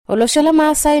Olosho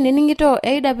Maasai niningito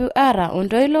AWR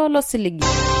ondoilo losiligi.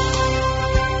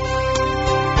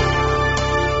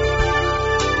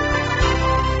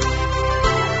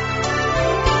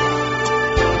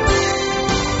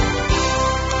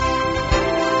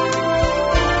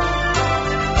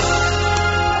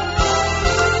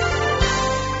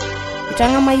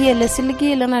 Tangama yele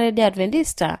siligi lana Radio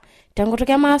Adventista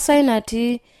tangutoke Maasai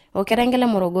nati okerengele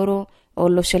Morogoro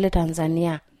oloshole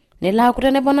Tanzania. Nila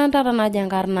kutene bonanta na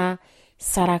jangarna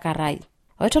sarakarai.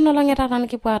 Oitono langeta tan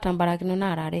kipwata mbarakino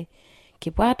narare.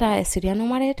 Kipwata esiriano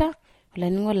mareta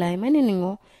olaningo laimani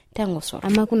ningo tangoso.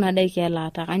 Ama kuna daiki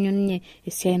elata kanyonye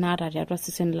esiai naata tiatua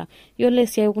sesen lang. Yole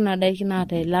esiai kuna daiki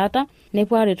naata elata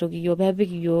nepware toki yo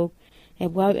pepiki yo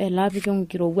ebwa elapiki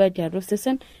nkirowua tiatua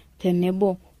sesen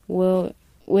tenebo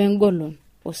wengolon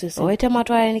osese. Oite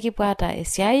matware nikipwata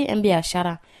esiai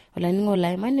embiashara olaningo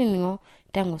laimani ningo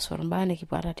tangoso mbane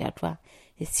kipwata tiatua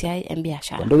esiai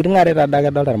embiashara. Ndo ngare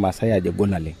tadaka daltar Maasai aje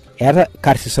gonale. Era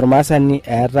karsisor Maasani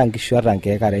era nkishu ata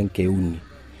nkekare nkeuni.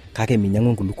 Kake minyangu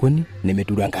nkulukoni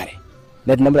nemeturu enkare.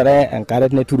 Net namrare enkare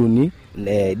neturuni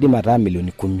dimata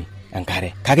milioni 10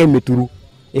 enkare. Kake meturu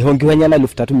ehongiwanya na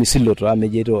 3000 misiloto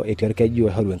amejeto eterkeju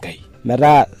haru enkai.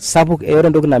 Mera sapuk ero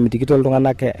ntoki namitikito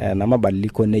iltung'anak na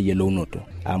mabadiliko ne yelounoto.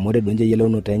 Amore donje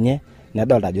yelounoto enye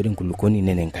nedolta ajo nkulukoni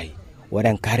nene enkai. Ore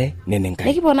enkare nene enkai.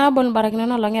 Nikipona bon barakino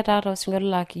no langeta ata osingolo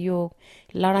lakiyo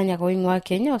laranya ko ingwa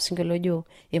Kenya osingolo jo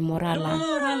emorala.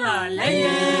 La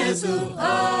Yesu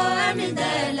o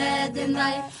emidele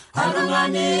dinai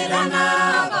alungani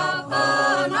rana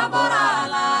ko na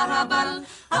borala rabal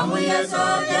amu Yesu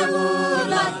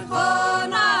jegula ko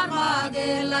na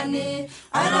magelani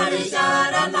arari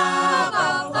sharana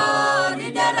ko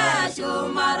ni dere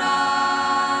shumara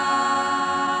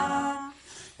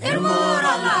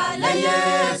la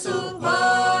Yesu o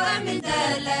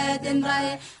emidele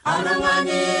dinai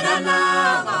alungani rana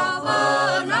ko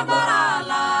na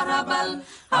borala rabal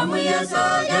amu Yesu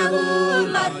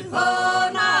jegula ko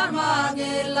na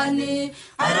magelani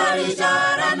arari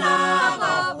sharana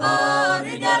ko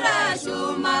ni dere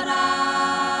shumara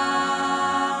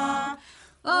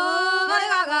o ay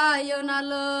gaga yo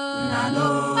nalo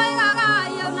ay gaga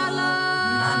yo nalo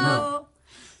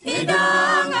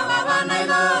idanga baba na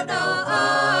godo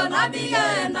na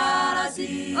bigenda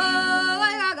rasi o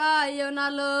ay gaga yo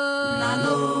nalo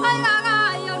ay gaga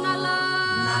yo nalo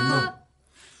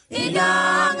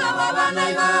idanga baba na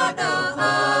godo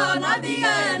na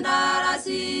bigenda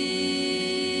rasi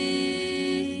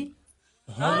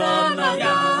Halana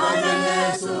ya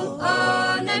Yesu o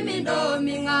ne mindo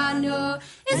minganyo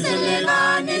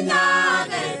isilila ni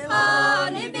nyage o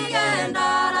ni bigenda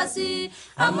rasi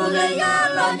amule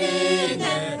yalo ni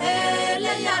ne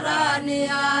ele yara ni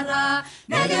ara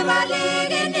nege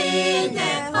baligi ni ne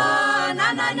o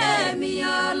nanane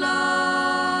miyolo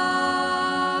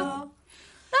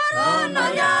Halana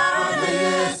ya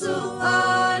Yesu o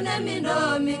ne mindo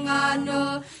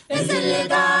minganyo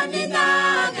isilila ni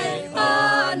nyage o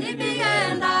ni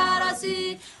bigenda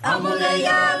rasi amule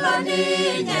yalo ni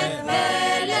ne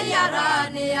ele yara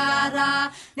ni ara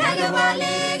nege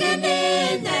baligi ni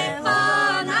ne o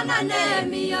nanane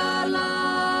miyolo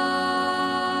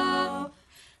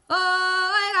o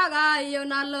ay gaga yo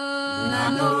nalo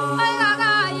ay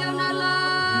gaga yo nalo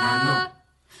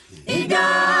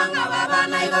idanga baba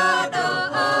na godo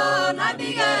na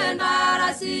bigenda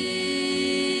rasi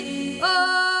o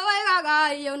ay gaga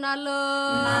yo nalo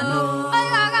ay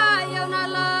gaga yo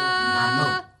nalo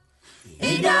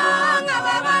idanga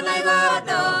baba na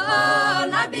godo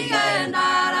na bigenda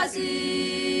rasi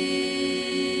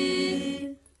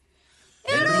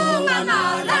irunga na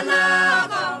lana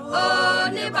ko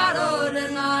ni barore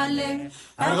ngale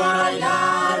agora ya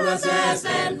lo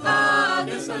sesen pa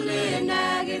gisoline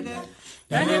gide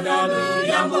tene galu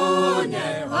yamunye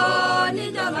ho ni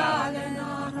jagale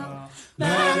nara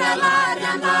mera la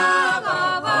rana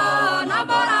baba na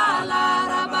borala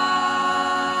raba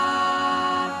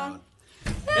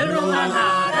irunga na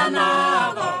lana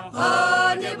ko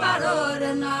ni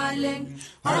barore ngale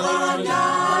agora ya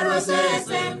lo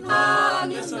sesen pa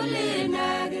gisoline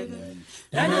gide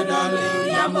tene galu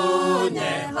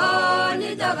yamunye ho ni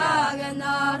jagale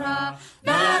nara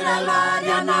mera la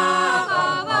rana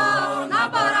baba na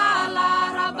borala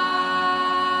raba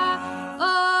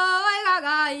o ay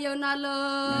gaga yo nalo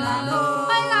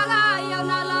ay gaga yo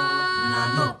nalo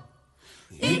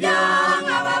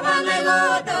idanga baba na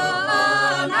godo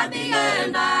na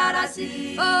bigenda rasi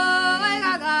o ay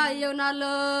gaga yo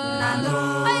nalo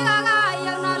ay gaga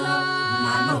yo nalo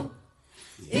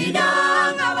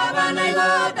idanga baba na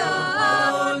godo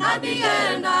na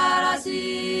bigenda rasi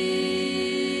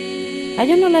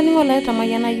ajono laningo lai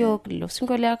tamayiana yiok ilo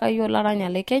sinkolio aka yiok laranya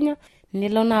le Kenya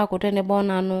nilo naa aku tenebo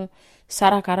nanu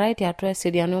Sara Karai tiatua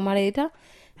eseriani omareita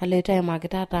aloito aimaki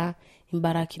taata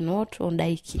imbarakinot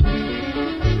ondaiki.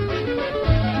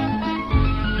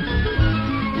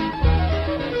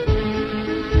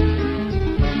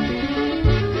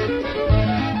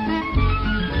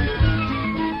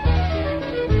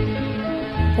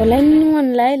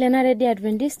 Olainingon lai lena radio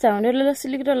Adventista ondolo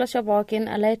silikito lo shopokin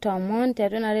alai tomon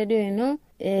tiatua na radio ino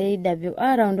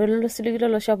AWR ondolo silikito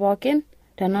lo shopokin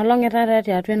tanalong etata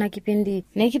tiatua na kipindi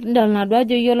nekidol nadu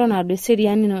ajo yiolo nadu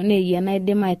seriani no neeyia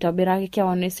naidim aitobiraki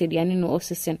keon seriani no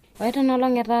osesen waita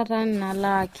nalong etata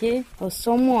nalaaki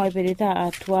osomo oipirita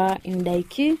atua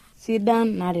indaiki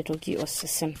sidan naretoki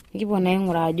osesen. Kipuo na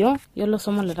aing'uraa ajo yiolo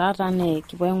somo le taata ne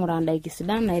kipuo aing'uraa ndaiki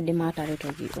sidan naidim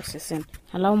ataretoki osesen.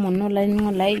 Alaomon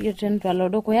olainingo lai yoten palo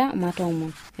dukuya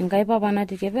matoomon. Enkai papa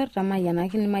natii keper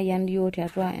tamayianaki nimayian yiok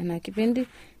tiatua ena kipindi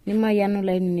nimayian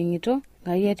olainining'ito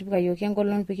ngai etipika yiok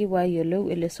enkolong pikipuo ayiolou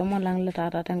ele somo lang le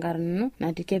taata tenkarna ino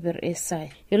natii keper esai.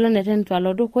 Yiolo neten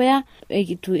palo dukuya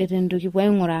eton kipuo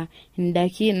aing'uraa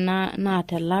ndaiki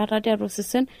naatelata tiatua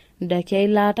osesen ndaiki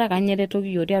eilata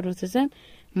kanyeretoki yiok tiatua osesen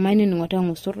mainining'o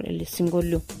teng'usur ele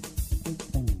sinkolio.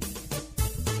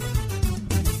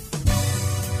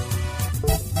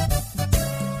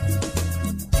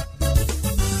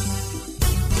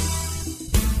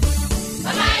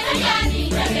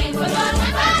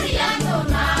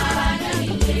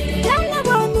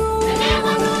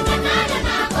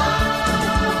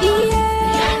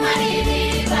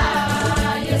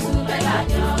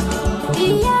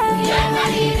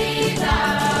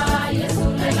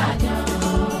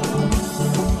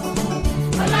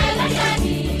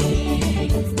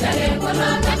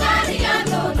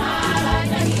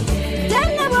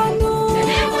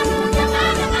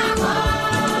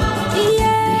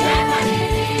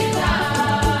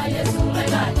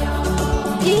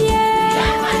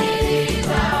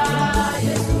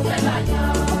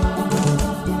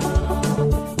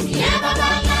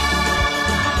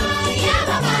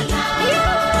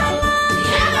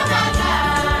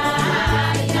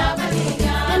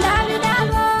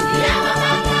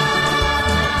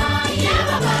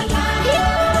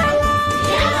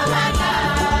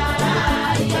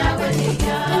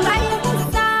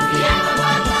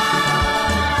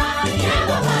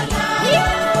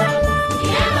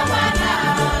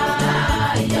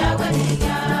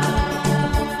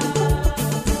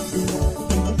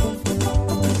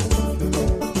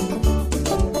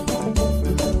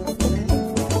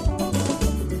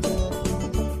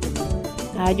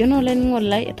 Najono olainingo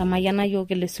lai etamayiana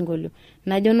yiok ele sinkolio.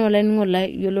 Najono olainingo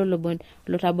lai yiolo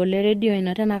lotabole radio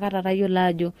ino tenakata tayiolo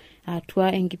ajo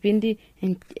atua enkipindi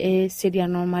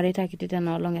eseriani ormareita kiti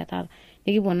tena olong etata.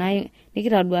 Nikipuo naa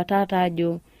nikitadua taata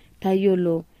ajo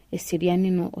tayiolo eseriani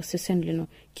ino osesen lino.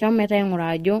 Kiometa aing'uraa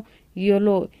ajo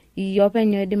yiolo iyio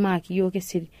penyo edimaki yiok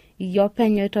eseri iyio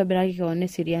penyo itobiraki keon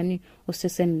eseriani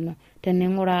osesen lino.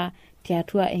 Tening'uraa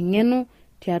tiatua eng'eno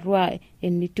tiatua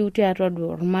enitiu tiatua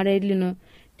ormarei lino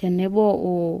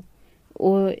tenebo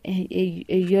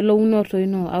eyiolounoto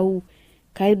ino au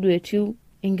kaidu etiu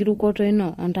enkirukoto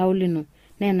ino ontau lino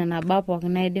nena naba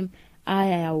pookin naidim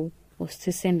ayau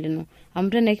osesen lino. Amu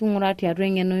teneking'uraa tiatua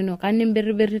eng'eno ino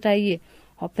kanimberberita iyie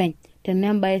openy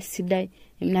tenembae sidai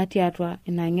natii atua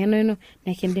ina ng'eno ino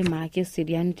nekindim ayaki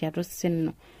eseriani tiatua osesen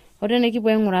lino. Ore nekipuo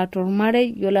aing'uraa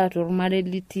tormarei yiolo atua ormarei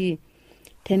litii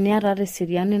teniata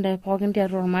eseriani ndai pookin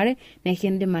tiatua ormarei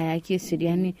nekindim ayaki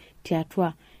eseriani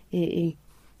tiatua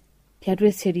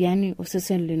eseriani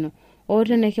osesen lino.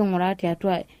 Ore neking'uraa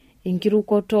tiatua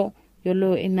enkirukoto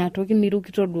yiolo ina toki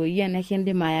nirukito duo iyie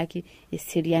nekindim ayaki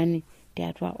eseriani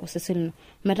tiatua osesen lino.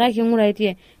 Metaa king'uraa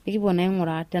itie nikipuo na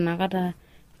aing'uraa tenakata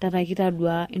tata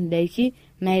kitadua indaiki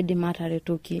naidim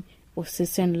ataretoki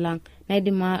osesen lang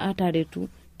naidim ataretu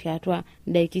tiatua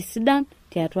ndaiki sidan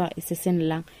tiatua osesen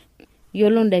lang.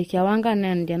 Yiolo ndaiki awanga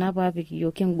naa ndia napuo apik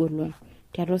yiok engolon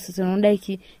tiatua osesen.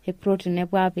 Ndaiki protein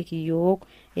nepuo apik yiok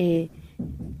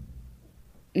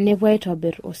nepuo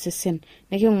aitobir osesen.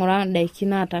 Neking'uraa ndaiki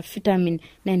naata vitamin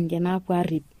naa ndia napuo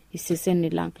arip isesen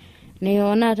lang.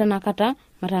 Neona tenakata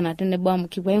matana tenebo amu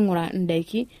kipuo aing'uraa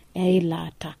ndaiki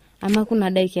eilata. Ama kuna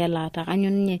ndaiki eilata kanyo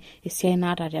ninye esiai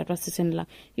naata tiatua osesen lang.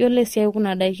 Yiolo esiai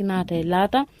kuna ndaiki naata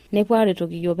eilata nepuo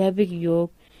aretoki yiok peepik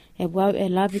yiok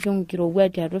elapik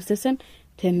enkirowuaj tiatua osesen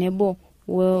tenebo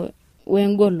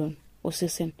wengolon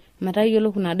osesen. Metaa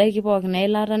yiolo kuna daiki pookin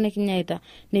eilata nekinyaita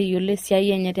neyiolo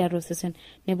esiai enye tiatua osesen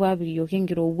nepuo apik yiok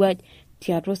enkirowuaj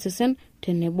tiatua osesen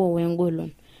tenebo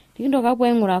wengolon. Nikintoki apuo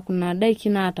aing'uraa kuna daiki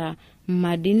naata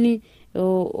madini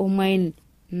omain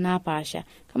napaasha.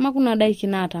 Kama kuna daiki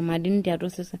naata madini tiatua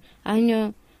osesen,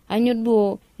 anyo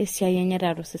duo esiai enye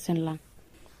tiatua osesen lang.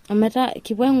 Ometa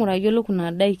kipuo aing'uraa yiolo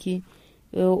kuna daiki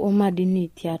o madini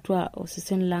tiatua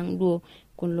osesen lang duo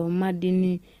kulo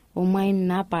madini o main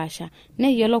napaasha,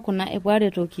 neyiolo kuna epuo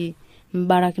aretoki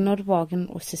mbarakinot pookin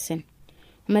osesen.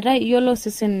 Ometa yiolo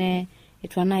osesen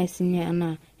etu anaa esinye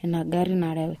anaa ena gari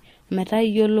narewe. Ometa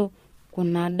yiolo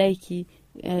kuna daiki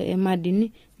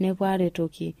madini nepuo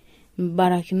aretoki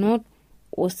mbarakinot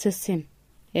osesen,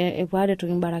 epuo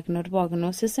aretoki mbarakinot pookin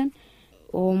osesen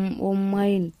o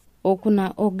main o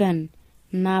kuna organ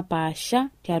napaasha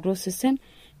tiatua osesen,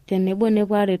 tenebo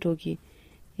nepuo aretoki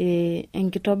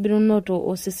enkitobirunoto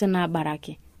osesen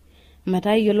abaraki.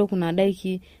 Ometa yiolo kuna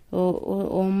daiki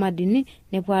o madini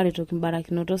nepuo aretoki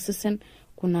mbarakinot osesen,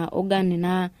 kuna organ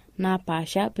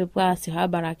napaasha pepuo aasisho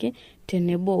abaraki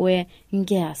tenebo we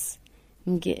ngeas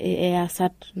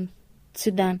easat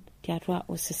sidan tiatua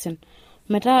osesen.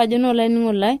 Ometa ajo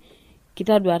nolainining'o lai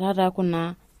kitadua taata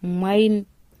kuna main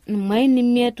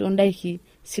imiet ondaiki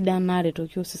sidan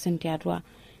naretoki osesen tiatua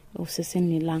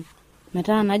osesen lang.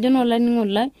 Meta najo nolainining'o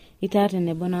lai itaa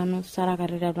tenebo nanu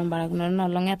sarakati tiatua mbarakinot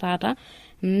nolong'e taata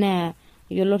naa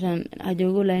yiolo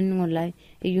ajo olainining'o lai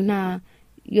eyieu naa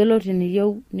yiolo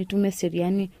teniyieu nitum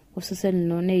eseriani osesen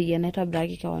lino neeyie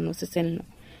naitobiraki kewan osesen lino.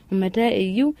 Ometa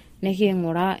eyieu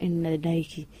neking'uraa ina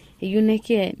daiki, eyieu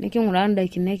neking'uraa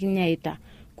ndaiki nekinyaita,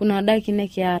 kuna daiki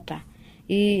nekiata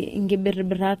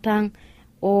inkibirbiratang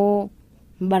o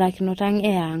mbarakinotang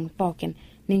eang pookin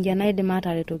ninche naidim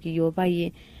ataretoki yiok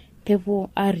payie pepuo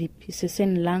arip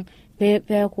isesen lang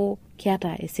peeku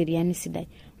kiata eseriani sidai.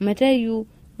 Ometa eyieu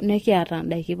nekiata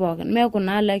ndaiki pookin, meeku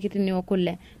naa lekiti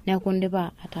niokule neeku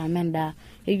ndipa ataama endaa.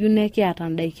 Eyieu nekiata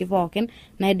ndaiki pookin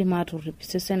naidim atorip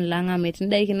isesen lang amu etii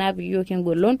ndaiki naapik yiok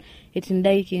engolon, etii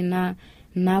ndaiki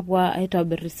napuo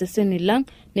aitobir isesen lang,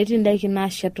 netii ndaiki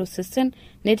naashet osesen,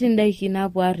 netii ndaiki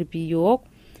napuo arip yiok,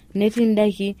 netii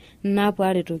ndaiki napuo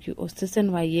aretoki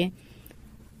osesen payie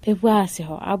pepuo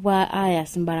aasisho apuo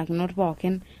aayas mbarakinot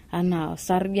pookin anaa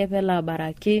osarge pelo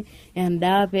abaraki,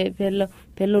 endaa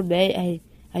pelo duo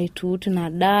aituut ina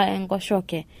daa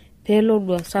enkoshoke, pelo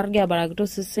duo osarge abaraki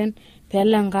osesen,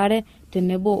 pelo enkare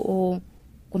tenebo o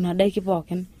kuna daiki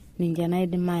pookin ninche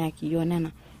naidim ayaki yiok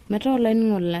nena. Meta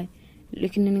olainining'o lai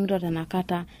likinining'ito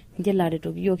tenakata ninche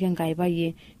laretoki yiok Enkai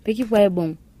payie pekipuo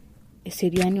aibung'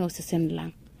 eseriani osesen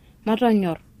lang.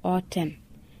 Matonyor oten.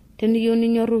 Teniyieu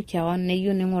ninyorru kewan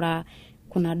neyieu ning'uraa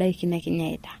kuna daiki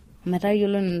nekinyaita. Meta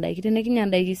yiolo nena daiki tenekinya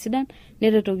ndaiki sidan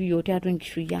neretoki yiok tiatua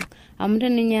enkishui ang. Amu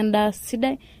teninya endaa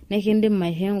sidai nekindim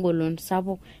aishoo engolon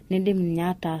sapuk, nindim ninye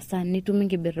ataasa nitum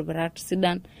inkibirbirat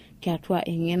sidan tiatua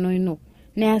eng'eno ino.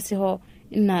 Neasisho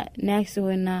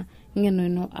ina ng'eno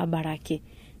ino abaraki.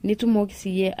 Nitumoki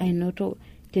siyie ainoto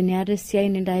teniata esiai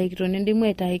nintahikito nindimu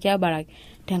aitahiki abaraki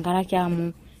tenkaraki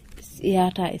amu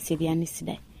iata eseriani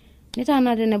sidai.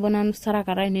 Nitaana tenebo nanu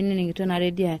sarakata ninining'ito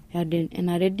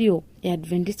ena redio ya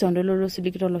Adventist ondololo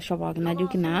silikito losho pookin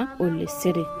najoki naa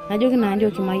olesere. Najoki naa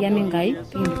njoki mayian Enkai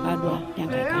pikintoki adua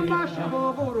tenkai kata.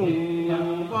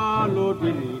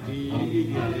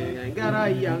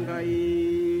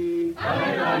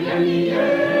 Hallelujah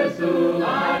Yesu,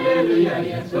 hallelujah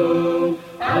Yesu,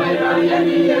 hallelujah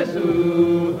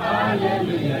Yesu,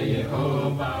 hallelujah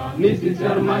Jehovah, Mrs.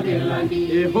 Armageddon,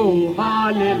 Yehovah,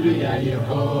 hallelujah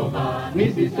Jehovah,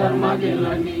 Mrs.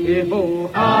 Armageddon,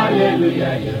 Yehovah,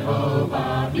 hallelujah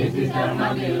Jehovah, Mrs.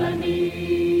 Armageddon.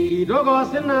 Idogo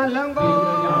sina lango,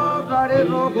 dare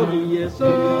rogo Yesu,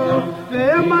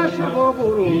 fema shugo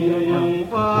guru,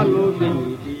 palo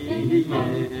bindi.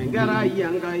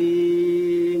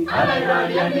 Garayangai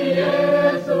hallelujah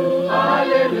Yesu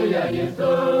hallelujah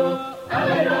Yesu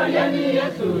hallelujah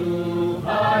Yesu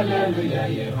hallelujah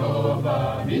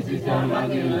Jehovah Mrs.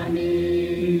 Armageddon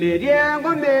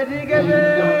Meriango merigebe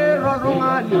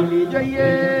rodunga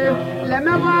lilijoye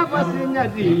lemema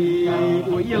pasinyadi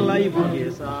oyela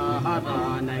ibugesa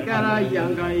atana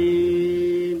garayangai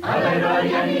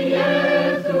hallelujah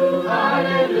Yesu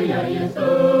hallelujah Yesu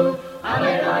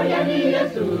hallelujah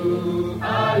Yesu,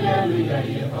 hallelujah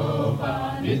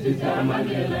Jehovah, Mrs.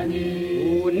 Armageddon.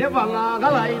 Nevanga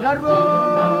galai darbo,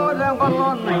 rangolo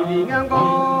naidingango,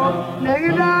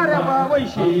 negidare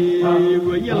baboishi,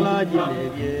 goyela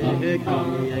jilege,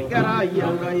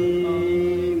 garayangai.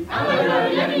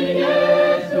 Hallelujah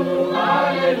Yesu,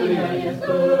 hallelujah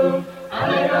Yesu,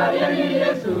 Haleluya ni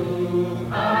Yesu,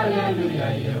 haleluya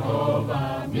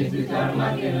Yehova, Mr.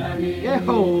 Makelani.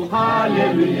 Yeho,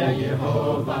 haleluya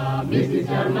Yehova,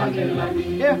 Mr.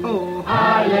 Makelani. Yeho,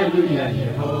 haleluya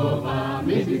Yehova,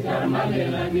 Mr.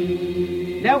 Makelani.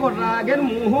 Lekoragen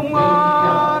muhumwa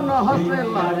no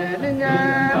hasela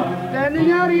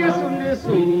deninya Yesu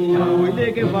Yesu,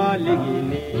 leke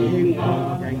baligini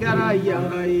ngara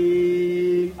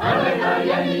yangai.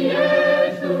 Haleluya ni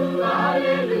Yesu,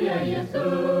 haleluya Yesu,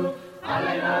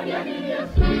 haleluya ni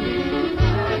Yesu.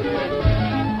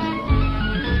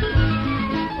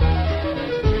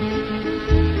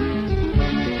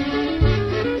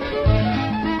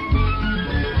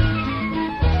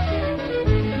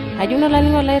 Ajuna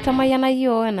lalingo la tamayana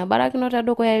yo na barakino ta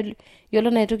doko ya yolo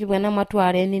na ituki bwana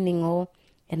matware ni ningo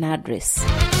en address.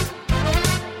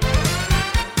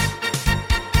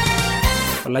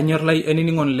 Olanyor lai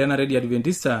eniningon lena Radio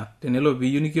Adventista tenelo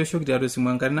biyunikio shok tiatua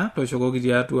simuankarina toshokoki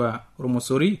tiatua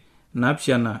ormosori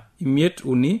napshana imiet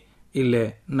uni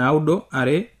ile naudo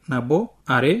are nabo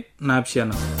are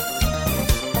napshana.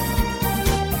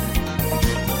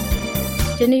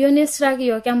 Teniyo nisiraki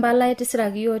yo kambala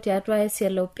itisiraki yo tiatua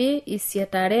SLOP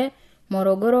Isietare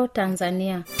Morogoro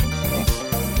Tanzania.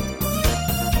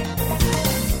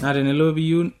 Na tenelo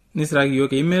biyu nisiraki yo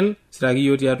ke email siraki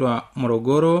yo tiatua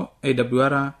Morogoro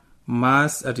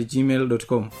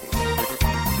awr@gmail.com.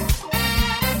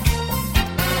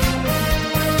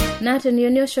 Na teniyo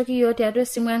nioshoki yo tiatua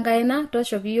simuankaina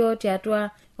toshoki yo tiatua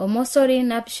omosori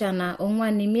napshana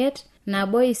ongwanimiet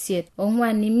nabo isiet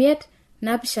ongwanimiet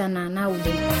napshana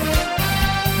naude.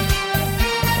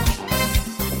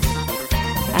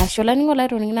 Asholani ngola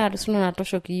ito ningina adusuno na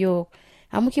tosho kiyo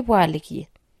amukipo alikie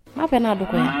mapena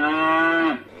aduko ya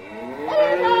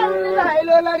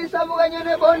Ilo la risabu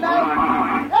kanyene bonda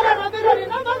Ela nabiro ni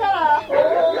nambagala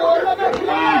Ola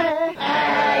bakile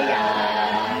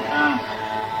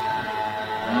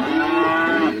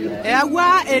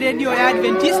Ewa radio ya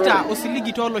Adventista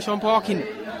osiligi tolo shompokin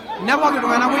Nepoki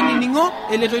tungana kweni ningo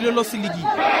eleto ilolo siligi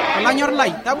Olanyor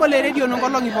lai tabole radio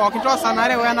nongolongi poki to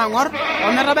sanare wena ngor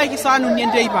Ometabaiki sanu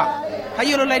nienteipa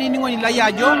Kayiolo lai ningo nilai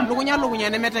ajo lukunya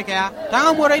nemetekea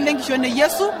Tanga mworo ilenkisho ne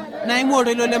Yesu na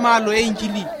imworo ilole maalo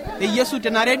injili Yesu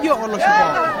tena radio oloshupo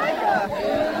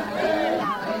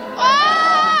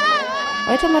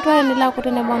Waito matware nila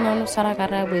kutene bona nusara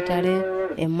karabu itare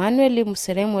Emmanuel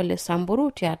Mseremo le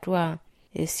Samburu tiatua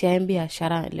siambi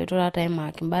ashara letora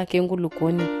taima kimba kengu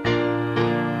lukoni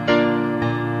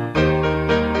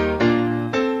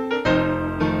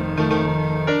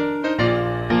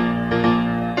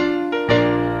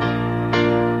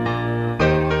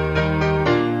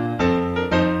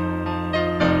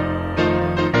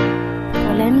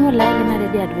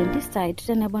Adventista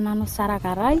itene bona no sara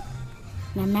karai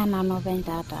na mena no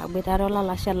ventata betarola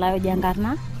la shela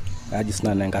jangarna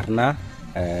ajisna nengarna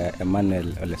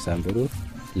Emmanuel Olesamburu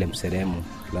lemseremu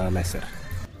la laser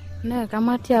na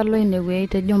kamati alo inewe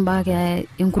ite jomba ke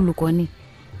inkulukoni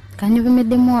kanyo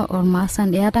medemo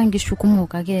ormasan yata ngishukumo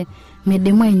kake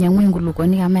medemo enyangu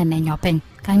inkulukoni kama nenyopen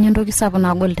kanyo ndoki sapo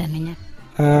na golden nya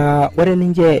ore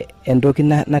ninje endoki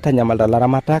natanyamalda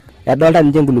laramatak edolta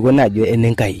ninje ngulukoni ajo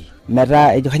enenkai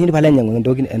meta ejo kanyini pala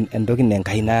nyangu endoki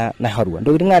nenkai na harua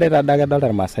ndoki ngare tadaga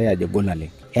dolta masai ajo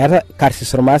gonale era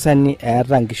karsisormasani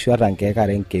era ngishu atanke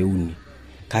karen keuni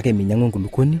kake minyangu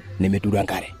ngulukoni nemeturu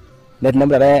ankare net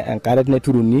nambara ankare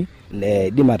neturuni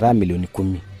dimata milioni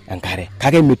 10 ankare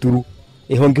kake meturu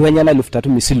ehongi wanyana 3000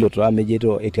 misiloto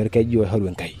amejeto eterkejo haru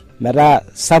enkai meta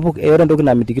sapuk ero ndoki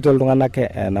namitikito iltunganak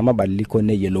na mabadiliko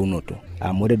ne yelownoto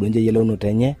amore donje yelownoto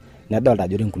enye nadolta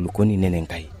ajo ngulukoni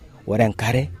nenenkai ore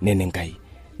enkare nenenkai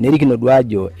nerikino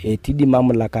duajo etidi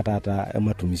mamlaka tata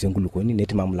matumizi ngulukoni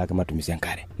neti mamlaka matumizi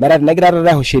enkare mara nagira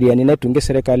tata sheriani netunge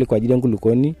serikali kwa ajili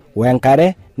ngulukoni we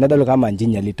enkare nedol kama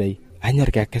njinya litai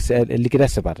anyor kese likira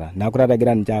sepata na kurata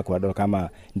gira nja kwa dol kama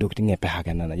ndokitinge peha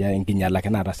kenana ya nginyala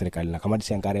kenata serikali na kama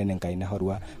disi enkare nenkai na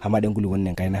horwa hamade ngulukoni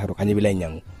nenkai na horo kanyibila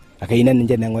nyangu akaina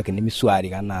nje nengwa ke nimiswari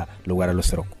kana lugara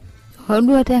losero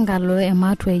hodua tengalo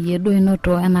ematwe yedo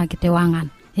inoto anakite wangan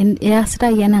ya sita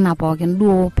yena na poken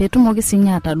duo petumoki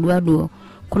sinyata duo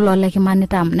kulole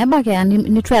kimanitam nebake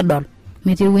ni twedol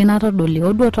meti winata doli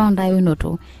oduo tonda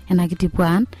inoto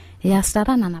enakitipuan ya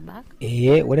sita na bak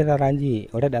ore taranji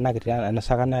ore dana kitia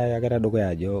anasakana yagera dogo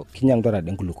yajo kinyang dora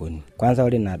dengulukoni kwanza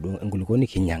ore na ngulukoni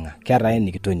kinyanga kiara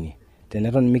ni kitoni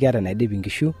teneton mikiara na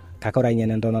dibingishu kakora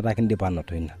nyene ndona takindipa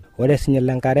ina ore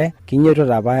sinyele nkare kinyeto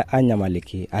tapa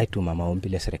anyamaliki aituma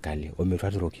maombile serikali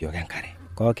ometwaturoki yokenkare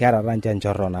kwa kiara ranja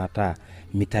njoro na ata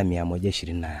mita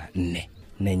 124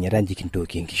 na nyeranji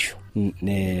kintoki ngishu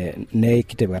ne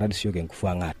kitebara disyo kenkufu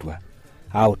angatwa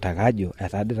autaka ajo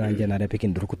etaa dii ninche nare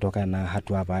pikindur kutoka na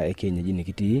hatua apa ekienyeji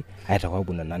nikitii aitoka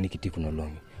buna na nikitii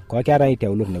kunolongi kwa kiara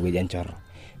itiaulur ne weji enchoro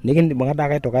nikindibunga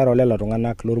daka aitoka ro lelo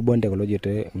tung'anak lorbonde kulo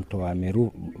jote mto wa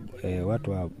Meru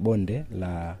watu wa bonde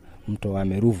la mto wa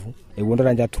Meruvu ewondo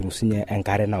ranja turusinye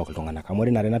enkare na okiltung'anak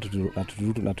amori nare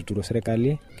natuturo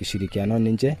serikali kishirikiano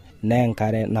ninche na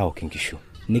enkare na okinkishu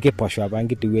nikiposho apa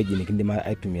nkiti weji nikindima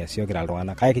aitumia sio kira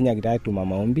iltung'anak kaya kinyakita aituma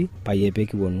maombi paye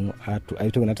pekiwonu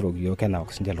aitoki naturoki yoke na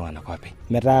okusinje iltung'anak wape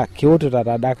metaa kiutu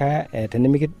tatadaka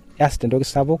tenemiki yas tentoki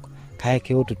sapuk kaya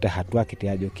kiutu te hatua kiti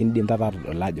ajo kindim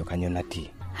tatadol ajo kanyo natii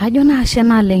ajo naashe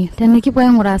naleng tenikipuo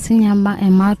aing'uraa sinye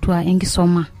ematua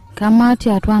enkisoma kama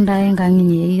tiatua ndae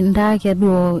enkang'inyi ndake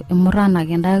duo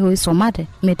emuranake ndake oisomate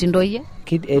metindoyie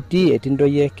eti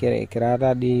ndoyie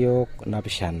kirata di yok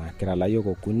napishana kirala yok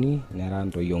okuni nera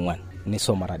ndoyie 4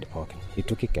 nisomara di pookin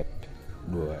ituki kep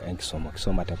duo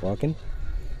enkisoma te pookin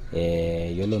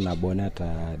yolo nabo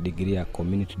nata degree ya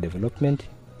community development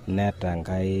nata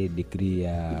ngai degree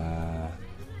ya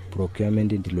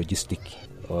procurement and logistics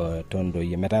tondo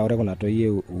ye meta ore kuna toyie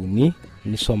uni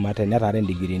nisomate netare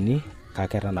degree ni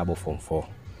kakera nabo form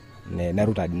 4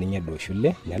 neruta ninye do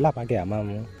shule nelapa ke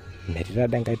amamu netira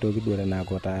denkai toki duore na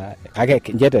kota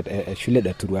kake njete shule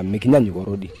da turwa mikinyanyu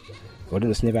korodi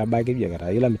ndo sinye babake bya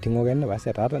kata yila mitingo kene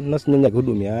basi tata no sinyanya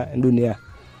kudumia dunia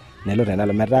nelo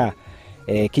tenalo meta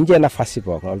kinje nafasi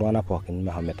poko olwana poko ni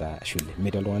mahameta shule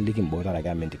mito olwana likimbora la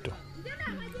gamentito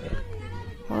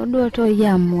odo to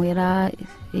yamu era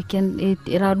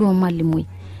do malimui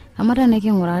amata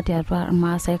nekingurati atwa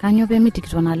Maasai kanyo pe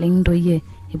mitikitona lendoye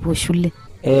ipo shule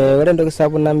ore ndoki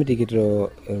sabu na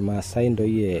mitikito Maasai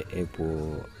ndoye epo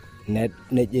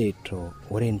nejeito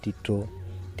ore ntito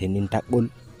tenintagol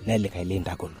nelika ile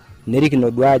ntagol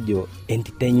nerikino duajo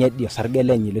entitenye dio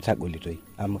sargele nyile tagolitoi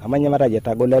amanya maraje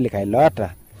tagol nelika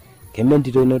ilota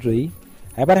kementito notoi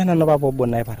aipara nano papo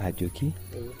bona aipara joki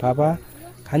papa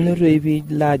kanyo ibi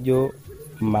lajo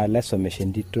maleso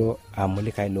meshendito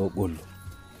amulika ile ogolo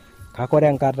kakore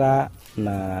enkata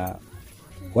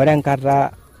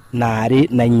naari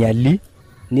nanyali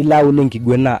nilaune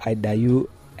nkigwena aidayu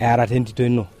era tentito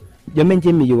ino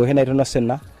jomenje miyo kena itono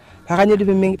sena kakanyodi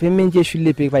pemenje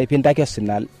shule pe paipindake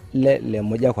sena le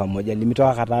moja kwa moja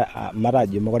limitoka kata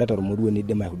marajo mekore tormuruo ni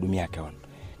dema hudumia keon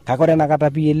kakore nakata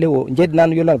pielewo njedi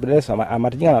nanu yola bilesoma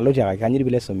amatinga na lotia kakanyodi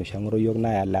bilesoma shangoro yok na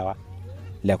yalawa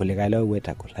le kulika lewo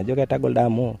wetagol ajoke tagol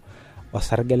damo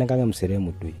osargele nganga msere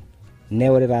mudui ne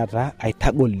ore tata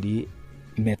aitagol di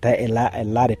meta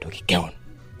elare toki keon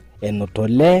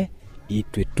enotole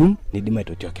itwetum nidima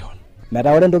itotio keon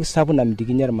meta ore ndoki sapu na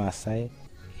mitikinyer Maasai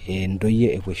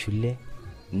ndoye epo shule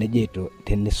nejeito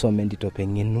tenisome ndito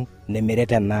pengenu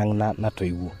nemerete nang na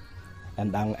toiwu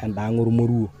endang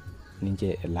urmoruo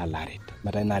ninje lalaret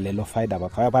meta na lelo faida ba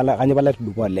kanyo bala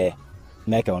tudupo le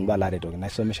meke on bala reto na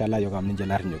somesha la yoga ninje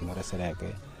larnyo no resereke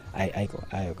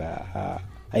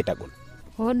aitagol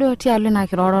odo tialo na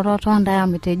kirororo tonda ya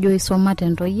mitejo isoma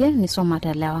tendoye nisoma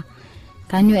telewa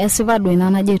kanyo esiba do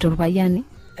inana jeito rupayani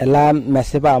ela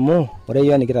mesiba amu ore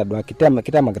yo nikitadwa kitema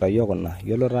kitayo kuna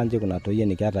yolo ranje kuna toye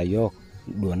nikata yo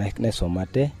do na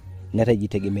somate neta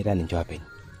jitegemera ninjo apeny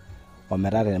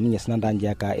omerare munye sinanda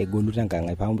njaka egolu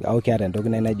tankanga pambu au kiara ndoki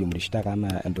na jumlishita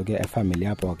kama ndoki family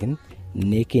apokin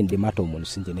nekindi matomon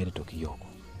sinje nerito kiyoko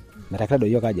metakado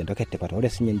yo kaje ndoki tepato ore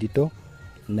sinye ndito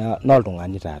na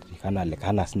oltung'ani tati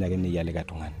kana sinyake ni yale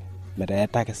katung'ani meta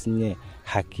yatake sinye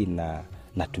haki na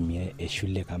natumia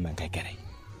shule kama nkaikerai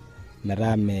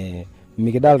meta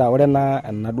mikidalta ore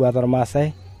na duatar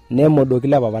Maasai nemodoki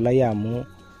le babala yamu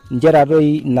njera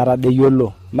toi narade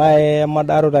yolo mae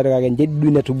madaro tarika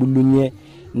njedu netubulunye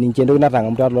ninche ndoki natanga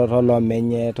mutalo tolo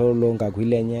menye tolo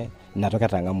ngakwilenye natoka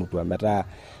tanga mutwa meta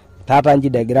tata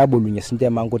njide grabulunye sinte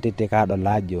mangotete kado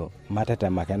lajo matete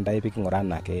makenda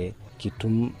ipikingorana ke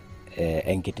kitum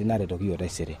enkitinare toki yote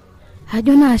sire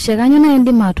ajo na sheganyo na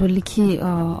ndima atoliki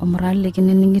omrale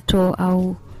kineningito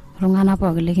au rungana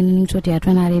pa kineningito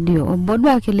tiatwa na radio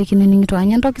obodwa kile kineningito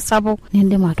anyando kisabo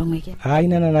ndima atongeke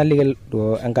ina na legal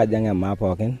do enkajanga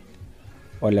mapoken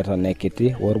oleta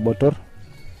nekiti worbotor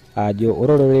ajo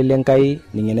ororo lenkai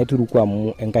ningene turuku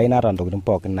amu enkai nata ntokitin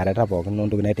pokin nareta pokin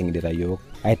nontoki naitingidira yok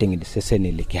aitingidi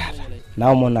seseni likiata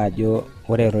naomona ajo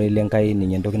ore roro lenkai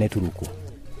ninye ntoki neturuku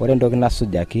ore ntoki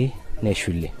nasujaki ne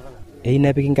shule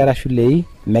einapiki nkara shule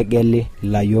megeli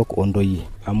layok ondoyie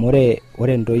amore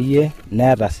ore ndoyie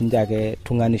neeta sinjake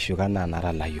tunganisho kana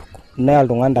nara layok na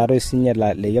iltung'ani taro sinye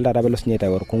le yolta tabelo sinye ta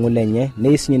orkungu lenye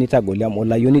neisinye nitagoli amu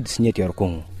layoni sinye ti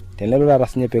orkungu tenelo tara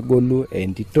sinye pegolu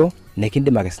entito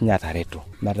nekindimake sinye atareto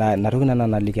meta natoki nana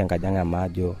naliki enkajanga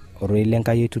maajo oroile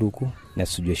nkai eturuku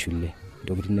nesujo shule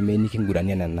ntokitin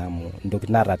nemenikingurania nena amu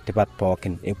ntokitin naata tipat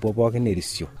pookin epuo pookin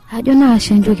erisio. Ajo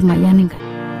naashe njoki mayaninga.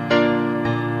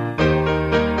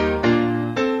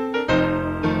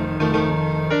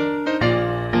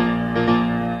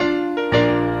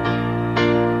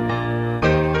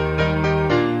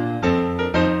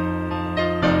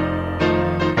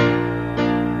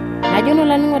 Ajono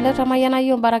laningo leta mayana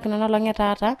yo barakina na lange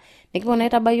tata nikikona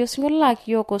itabayo singolo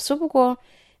laki yoko supuko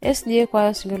SDA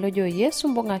kwa singolo jo Yesu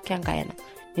mbonga kyangayana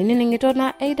nini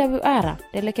ningitona AWR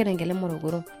delekene ngele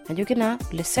Morogoro ajukina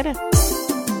blessed.